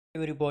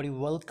Everybody,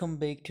 welcome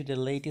back to the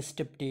latest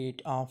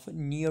update of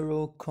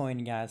NEIRO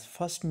coin, guys.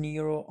 First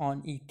NEIRO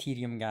on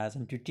Ethereum, guys,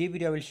 and today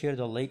video I will share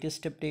the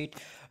latest update.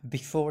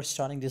 Before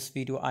starting this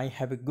video, I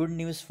have a good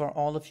news for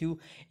all of you.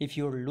 If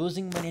you're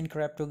losing money in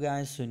crypto,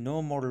 guys, so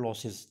no more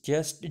losses.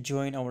 Just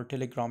join our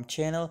Telegram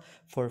channel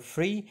for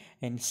free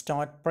and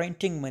start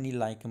printing money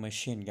like a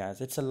machine,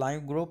 guys. It's a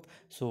live group,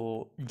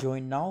 so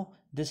join now.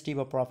 This type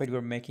of profit we're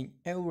making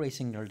every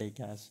single day,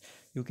 guys.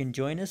 You can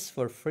join us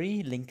for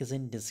free. Link is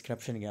in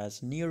description,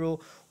 guys.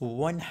 NEIRO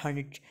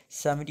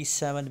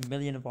 177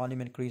 million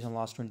volume increase in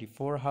last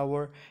 24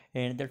 hour,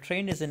 and the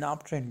trend is an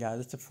uptrend, guys.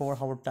 It's a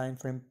 4-hour time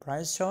frame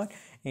price chart,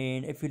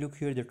 and if you look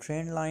here the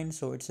trend line,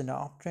 so it's an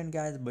uptrend,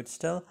 guys, but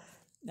still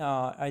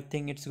I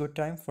think it's a good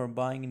time for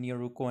buying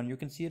NEIRO coin. You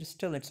can see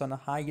it's on the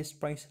highest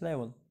price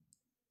level.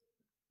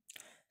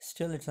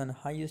 Still it's on the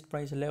highest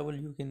price level.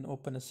 You can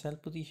open a sell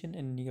position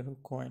in NEIRO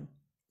coin.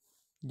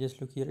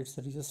 Just look here, it's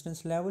the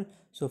resistance level.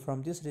 So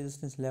from this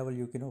resistance level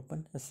you can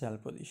open a sell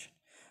position.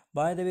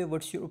 By the way,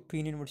 what's your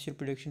opinion, what's your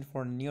prediction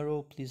for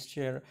NEIRO? Please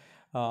share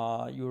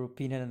your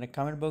opinion in the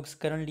comment box.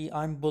 Currently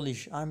I'm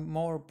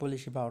more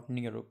bullish about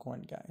NEIRO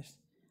coin, guys.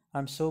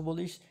 I'm so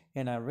bullish,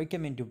 and I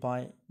recommend to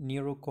buy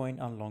NEIRO coin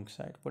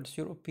alongside. What's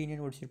your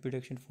opinion, what's your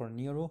prediction for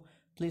NEIRO?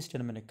 Please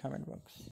tell me in the comment box.